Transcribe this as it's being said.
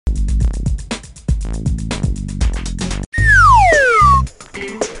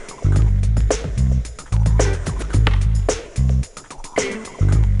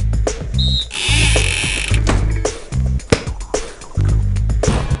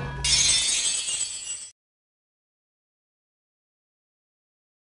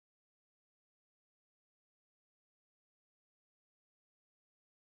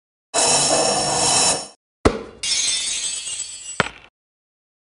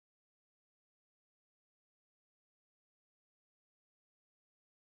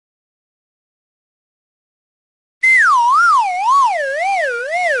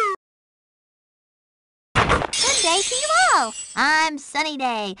say to you all. I'm Sunny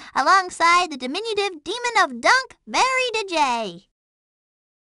Day, alongside the diminutive demon of dunk, Barry the J.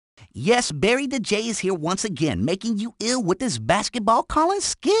 Yes, Barry the J is here once again, making you ill with his basketball calling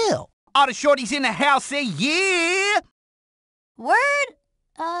skill. All the shorties in the house say yeah! Word,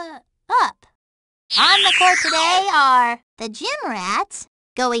 up. On the court today are the Gym Rats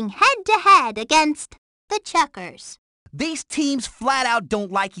going head-to-head against the Chuckers. These teams flat out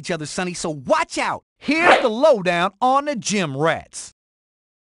don't like each other, Sonny, so watch out. Here's the lowdown on the Gym Rats.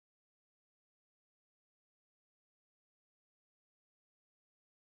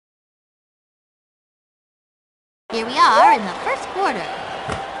 Here we are in the first quarter.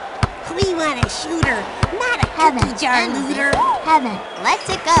 We want a shooter, not a Heaven, cookie jar looter. Heaven, lets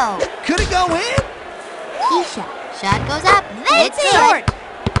it go. Could it go in? Keisha, shot goes up. That's It's short. good.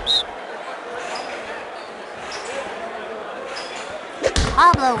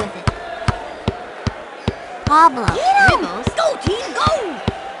 Pablo with it. Pablo dribbles. Go, team, go!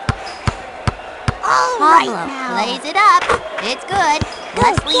 All Pablo right now. lays it up. It's good.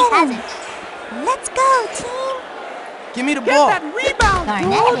 Leslie get has him. it. Let's go, team. Give me the ball. Rebound,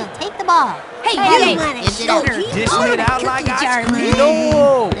 Garnett will take the ball. Hey, Heaven you want a gives it up. shooter? Dishing it out like ice cream. looter.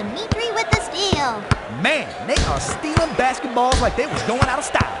 No! Dimitri with the steal. Man, they are stealing basketballs like they was going out of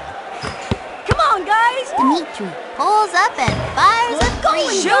style. Come on, guys. Dimitri pulls up and fires a three.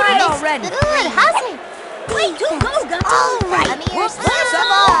 Shoot it already. Good hustle. Way to go, guys. All right. Amir slaps the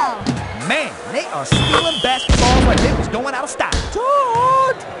ball. Man, they are stealing basketballs like they was going out of style.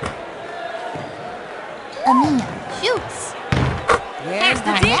 Amir shoots. Where's the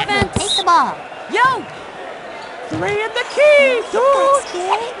Garnett will defense? take the ball. Yo. Three in the key,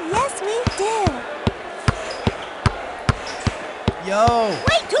 Yes, we do. Yo.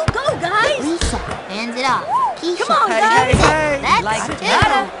 Way to go, guys. Lisa hands it off. Keisha. Come on, Hey, guys. hey, hey. That's Like two.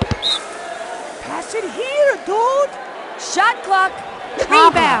 that. Pass it here, dude. Shot clock. Pablo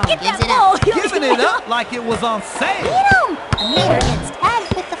Rebound. Get gives that it ball. up. Giving it up like it was on sale. Beat him. Amir gets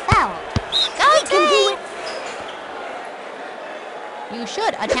tagged with the foul. Go team. You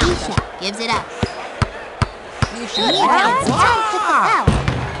should attempt Keisha gives it up. You should attempt tagged with the foul.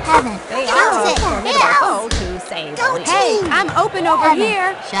 Heaven shoots it. Yes. to save. Go Hey, team. I'm open over Heaven.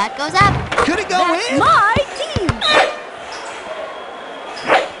 here. Shot goes up. Could it go That's in? my team.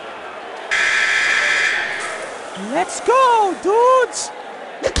 Let's go, dudes.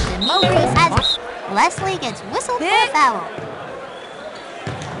 Dimitri has it. Leslie gets whistled for a foul.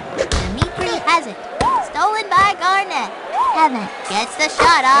 Dimitri has it. Stolen by Garnett. Heaven gets the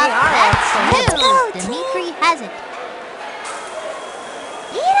shot off. That's two. Dimitri has it.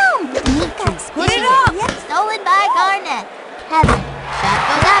 Eat him. Dimitri Put it dishes up. Stolen by Garnett. Heaven. Shot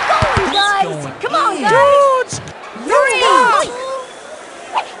goes up. Guys, come on, guys. Dudes. Three.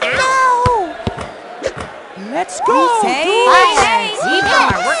 No. Let's go, Hey, dudes. hey, We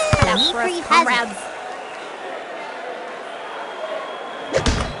got got our work cut out for Dimitri us, has comrades.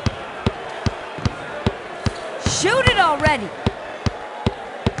 Shoot it already.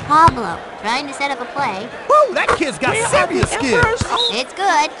 Pablo trying to set up a play. Woo, that kid's got serious skills. It's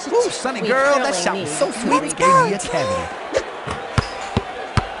good. Ooh, Sonny girl, that shot was so sweet it gave me a cavity.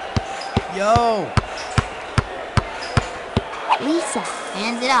 Yo. Lisa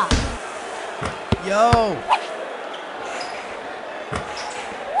hands it off. Yo.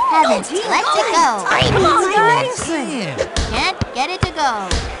 Heaven lets it go. Come on, guys. Man, Can't get it to go.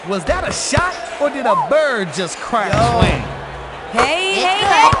 was that a shot or did a bird just crash swing? Hey, It's hey,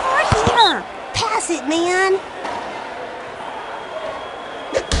 good. hey. Here. Pass it, man.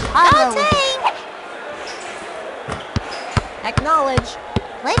 Pablo with it. Acknowledge.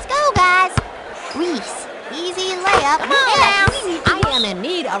 Let's go, guys. Reese, easy layup. Come on now. Yes. I am in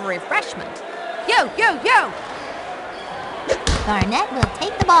need of refreshment. Yo, yo, yo. Garnett will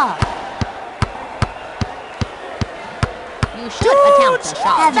take the ball. You should attempt a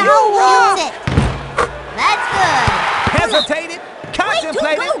shot. Heaven shoots it. That's good. Hesitated,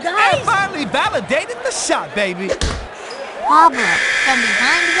 contemplated, go, guys. and finally validated the shot, baby. Pablo from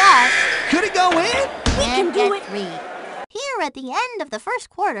behind the arc. Could it go in? And can do get it. three. Here at the end of the first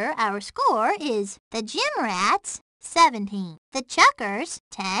quarter, our score is the Gym Rats 17, the Chuckers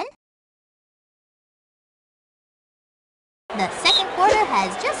 10. The second quarter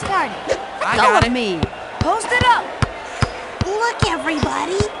has just started. I got it. me. Post it up. Look,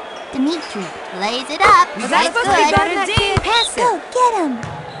 everybody. Dimitri lays it up. Was that It's supposed to be good. better than that? Pass it. Go get him.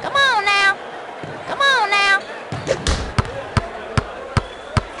 Come on now. Come on now.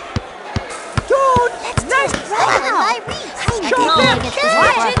 Dude, Nice stolen by Reese. Show them. Gets the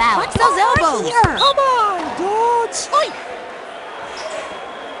score for a foul. Watch those elbows. come on, dudes.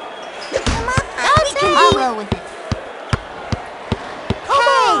 Go team. Pablo with it.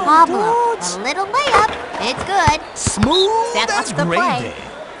 Pablo, dudes. a little layup. It's good. Smooth That's as the gravy. play.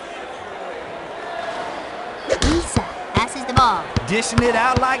 Lisa passes the ball. Dishing it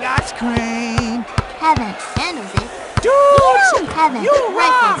out like ice cream. Kevin handles it. Dudes, Kevin you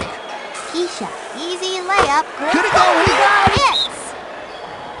rock. rifles it. Keisha, easy layup. Could it go in? Hits.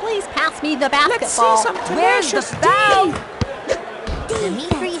 Please pass me the Let's see basketball. some Where's the tenacious foul?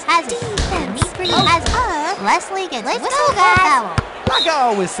 Dimitri has it. Dimitri has it. Leslie gets whistled for foul. Like I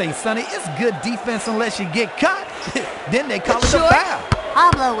always say, Sonny, it's good defense unless you get caught. Then they call it a foul.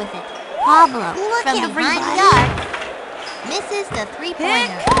 Pablo with it. Pablo Look, from behind the everybody. arc. Misses the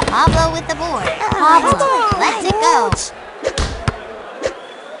three-pointer. Pablo with the board. Pablo come on, lets it go.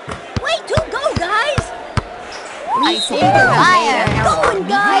 Way to go, guys. Lisa think they fires. made it. Going,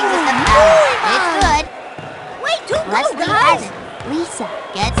 guys. With the foul. It's good. Way to go, Leslie has guys. it. Lisa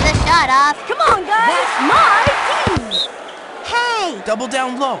gets the shot off. Come on, guys. That's my team. Hey. Double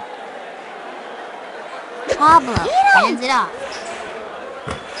down low. Pablo hands it off.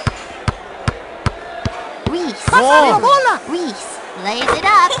 Reese. Reese lays it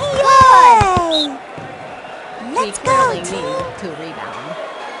up. Good. Yay. We Let's clearly go, team. need to rebound.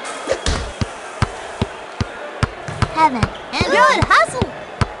 Kevin and good hustle.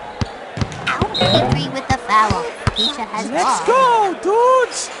 Dimitri with the foul. Keisha has the ball. go,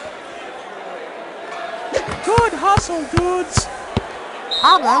 dudes. Good hustle, dudes.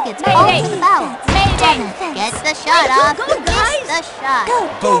 Pablo gets called Mayday. for the foul. Mayday. Kevin gets the shot off. go, guys. Missed the shot.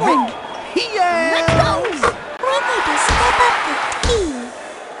 Go, Rick. Yeah. We need to step up the key.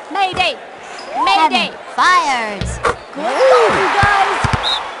 Mayday! Kevin Mayday! fires. Good going, guys.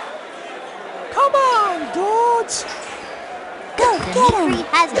 Come on, dudes. Go get Dimitri him.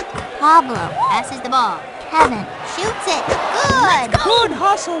 has it. Pablo passes the ball. Kevin shoots it. Good. Good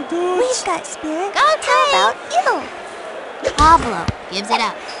hustle, dudes. We've got spirit. Go How team. about you? Pablo gives it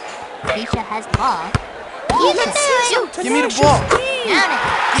up. Keisha has the ball. You can do it. Give me the ball. Down it.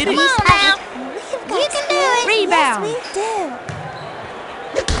 Get it. Reese has it. We've got You can do spirit. it. Rebound. Yes, we do.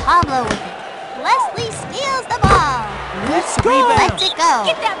 Pablo with it. Leslie steals the ball. Let's Lets it go.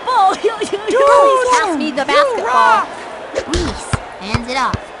 Get that ball! Please Pass me the basketball. Reese hands it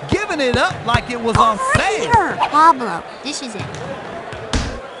off. Giving it up like it was on sale. Pablo dishes it.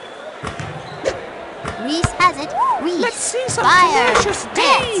 Reese has it. Reese Let's see some fires. tenacious D.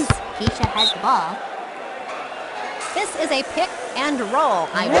 Hits. Keisha has the ball. This is a pick and roll,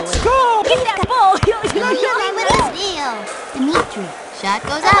 I Let's believe. go. Get that ball! Dimitri with the steal. Dimitri. Shot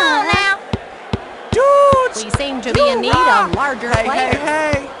goes out. now. Dudes. We seem to be in need of larger Hey, players.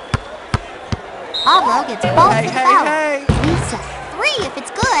 hey, Pablo gets called hey. for the Hey, foul. hey, Lisa. Three if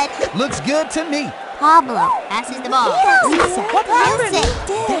it's good. hey. Looks good to me. Pablo passes the ball. Lisa What shoots happened?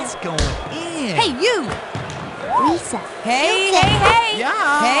 it. That's going in. Hey, you! Lisa. Hey, shoots hey, it. hey!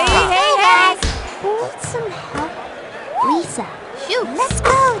 Yeah. Hey, Let's hey, go, hey! guys. Need some help. Lisa shoots. Let's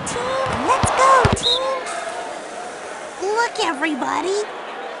go, team. Let's go, team. Look, everybody.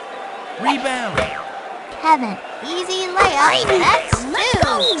 Rebound. Kevin. Easy layup. That's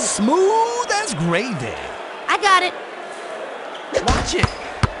two. Smooth as gravy. I got it. Watch it.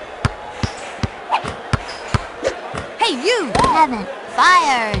 Hey, you! Kevin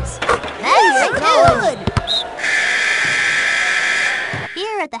fires. That's Good.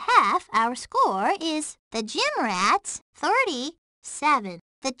 Here at the half, our score is the Gym Rats 37,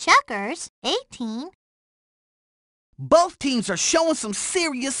 the Chuckers 18. Both teams are showing some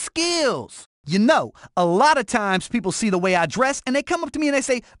serious skills. You know, a lot of times people see the way I dress and they come up to me and they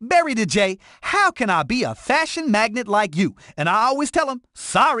say, Barry the J, how can I be a fashion magnet like you? And I always tell them,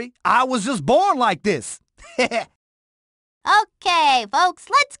 sorry, I was just born like this. Okay, folks,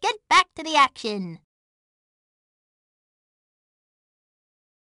 let's get back to the action.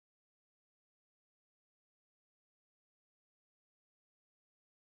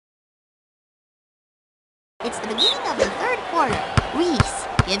 It's the beginning of the third quarter. Reese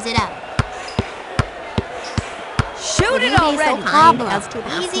gives it up. Shoot Would it you be so already! Pablo. As to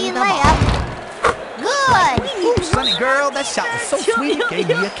pass Easy me the layup. Good. Ooh, Sonny girl, that shot was so sweet it gave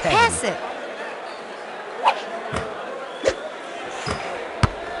me a Pass cavity. it!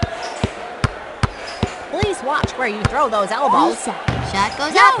 Please watch where you throw those elbows. Lisa. Shot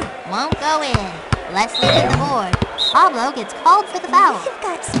goes up. Won't go in. Leslie with the board. Pablo gets called for the foul. We've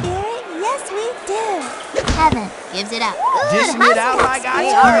got spirit. Yes, we do. Kevin gives it up. Good Dishing it out hustle. like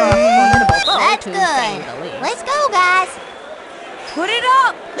They ice are a cream. formidable foe, That's to say the good. least. Let's go, guys. Put it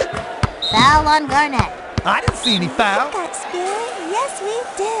up! Foul on Garnett. I didn't see any foul. We've got spirit. Yes, we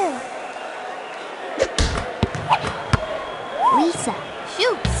do. Lisa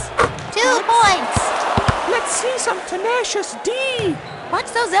shoots. 2 points. Let's see some tenacious D.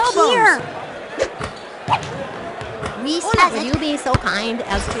 Watch those elbows. Here. Reese Hola, has would it. you be so kind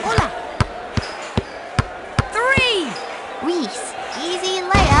as to... Hola. 3. Reese, easy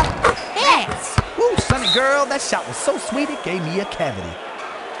layup. Hits. Woo, Sonny girl, that shot was so sweet it gave me a cavity.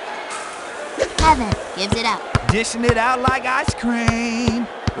 Kevin gives it up. Dishing it out like ice cream.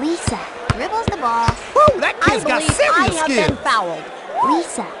 Lisa dribbles the ball. Woo, that I kid's got believe I serious have skill. been fouled.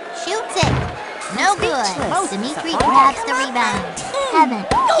 Lisa shoots it. No good. Speechless. Dimitri Oh, grabs the rebound. Kevin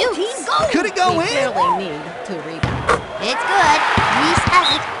shoots. Could it go We in? clearly need to rebound. It's good. Reese has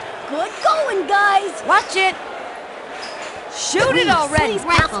it. Good going, guys. Watch it. Shoot it Reese already.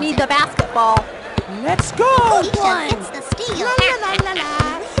 rifles Pass me it. the basketball. Let's go. Keisha gets the steal.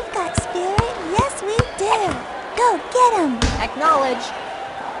 We've got spirit. Yes, we do. Go get him. Acknowledge.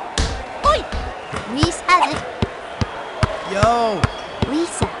 Reese has it. Yo,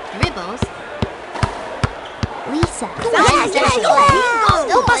 Lisa dribbles. Lisa Yeah, sends yeah, it. yeah.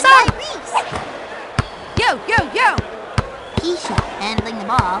 Stolen by Reese. Yo. Keisha handling the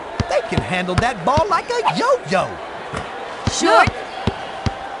ball. they can handle that ball like a yo-yo. Short.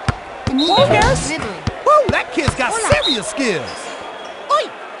 Dimitri Yes. dribbling. Woo, that kid's got serious skills.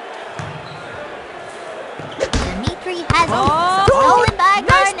 Dimitri has Oh, it. Stolen by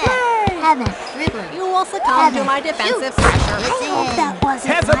nice Garnett. play. Kevin dribbling. You will succumb to Kevin my defensive shoots. pressure. It's I hope in. that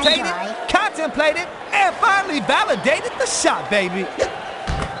wasn't Hesitated, my guy. contemplated, and finally validated the shot, baby.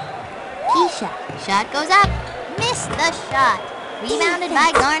 Keisha, shot goes up. Missed the shot. Rebounded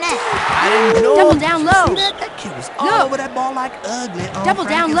by Garnett. I didn't know. Double down low. See that? That kid was all No. over that ball like ugly on Double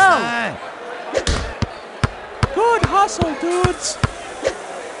down low. Frankenstein. Good hustle, dudes.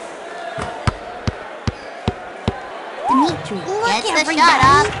 Dimitri Look, gets the everybody. shot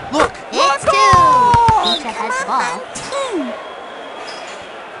up. Look, It's let's two. go. Keisha has the ball. Team.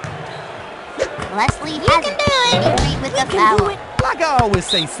 Leslie has it. Dimitri with the foul. Like I always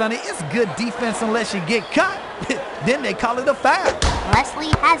say, Sonny, it's good defense unless you get caught. Then they call it a foul.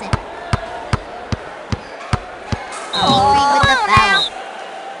 Leslie has it. Dimitri with the foul.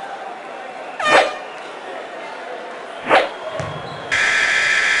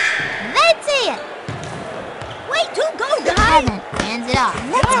 That's it. Way to go, guys. Kevin hands it off.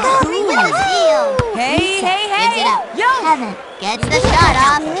 Let's go. With the steal. Hey. Gives it up. Yo. Kevin gets the shot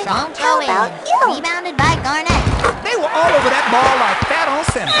off. Don't How go about in. you? Rebounded by Garnett. They were all over that ball like fat on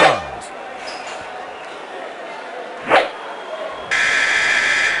Santa Claus.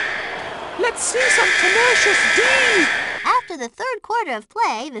 Let's see some tenacious D. After the third quarter of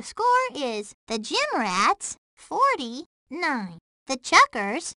play, the score is the Gym Rats 49, the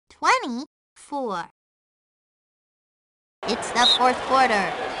Chuckers 24. It's the fourth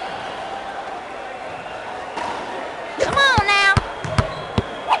quarter. Come on now.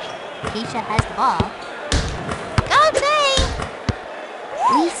 Keisha has the ball. Go team!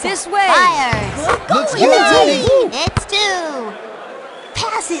 Lisa This way. fires. Let's Yay! go, Teddy. It's two.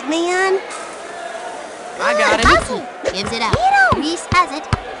 Pass it, man. I got it. Hustle. Gives it up. Reese has it.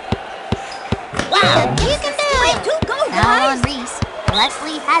 Wow. You can do it. Way to go, Now on guys. Reese.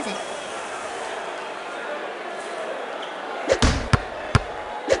 Leslie has it.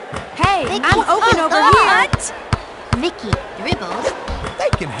 Hey, Vicky. I'm open Oh, over come here. on. Vicky dribbles. They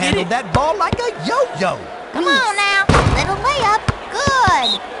can handle that ball like a yo-yo. Come on now. Little layup. Good.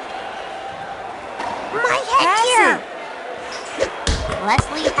 My head Pass here.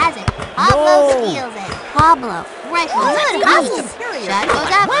 Leslie has it. Pablo No. steals it. Pablo rifles Good it. hustle. Reese. Shot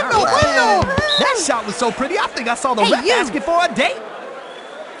goes up. Window, It's window. in. That shot was so pretty, I think I saw the Hey, ref you. asking for a date.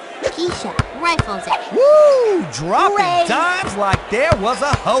 Keisha rifles it. Woo! Dropping Hooray. dimes like there was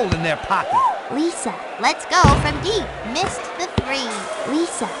a hole in their pocket. Lisa, let's go from deep. Missed the three.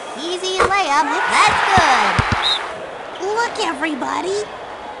 Lisa, easy layup. That's good. Look, everybody.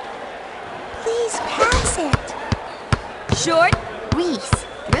 Please pass it. Short. Reese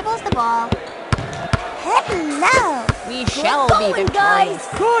dribbles the ball. Hello. We shall be going, victorious.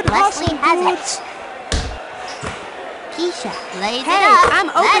 Good Leslie hustle, has it. dudes. Keisha lays Hey, it up. I'm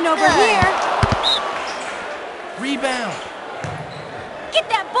open That's over good. here. Rebound. Get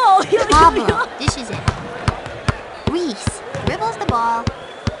that ball. Pablo dishes it. Reese dribbles the ball.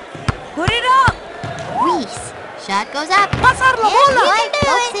 Put it up. Reese, shot goes up. Pasar la Yeah, bola. he can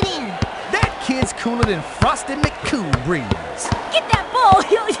pokes it in. That kid's cooler than Frosted McCool breeze. Get that ball.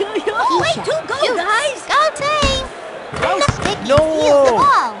 Way Keisha to go, shoots. guys. Go team. Vicky No. steals the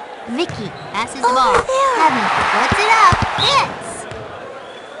ball. Vicky passes the ball. Over there. Kevin puts it up. Hits.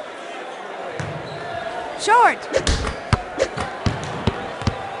 Short.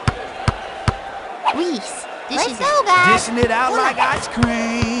 Reese dishes Let's it. Oh, go, guys. Dishing it out like ice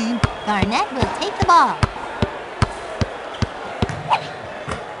cream. Garnett will take the ball.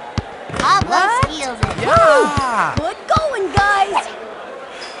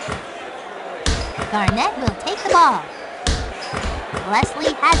 Garnett will take the ball.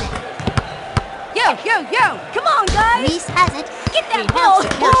 Leslie has it. Yo, yo, yo! Come on, guys! Reese has it. Get that He ball!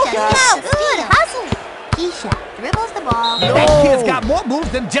 helps Keisha Go, get the good steal. hustle! Keisha dribbles the ball. That kid's got more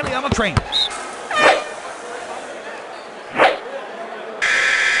moves than jelly on a train.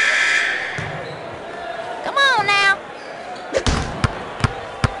 Come on now.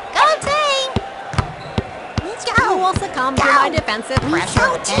 Go team. Let's Who go. will succumb to my defensive pressure?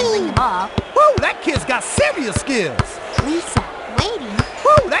 Go Handling the team. ball. Woo, that kid's got serious skills. Lisa waiting.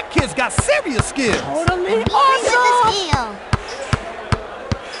 Woo, that kid's got serious skills. Totally With the awesome! steal.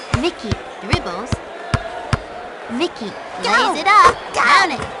 Vicky dribbles. Vicky lays it up. Go.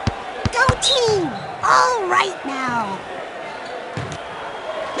 Down it. Go team. All right now.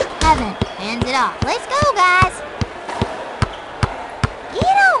 Kevin hands it off. Let's go, guys.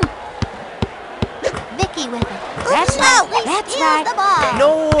 Get him. Vicky with it. That's Leslie right, that's steals right. the ball.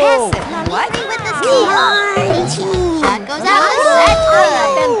 No. Passive. What? Leslie with the Come steal. on, team. Shot goes out. That's I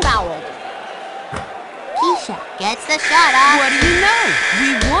have good. been fouled. Keisha gets the shot off. What do you know? We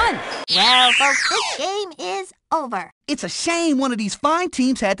won. Well, folks, this game is over. It's a shame one of these fine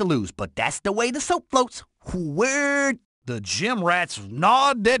teams had to lose, but that's the way the soap floats. Word. The gym rats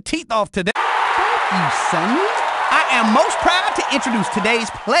gnawed their teeth off today. Thank you, Sonny. I am most proud to introduce today's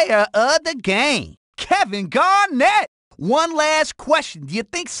player of the game, Kevin Garnett. One last question. Do you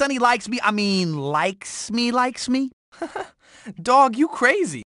think Sonny likes me? Likes me? Dog, you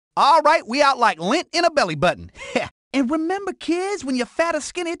crazy. All right, we out like lint in a belly button. And remember, kids, when you're fat or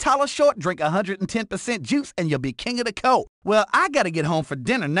skinny, tall or short, drink 110% juice and you'll be king of the coat. Well, I gotta get home for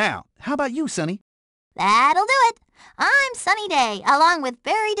dinner now. How about you, Sonny? That'll do it. I'm Sunny Day, along with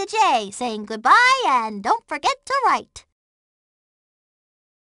Barry DJ, saying goodbye and don't forget to write.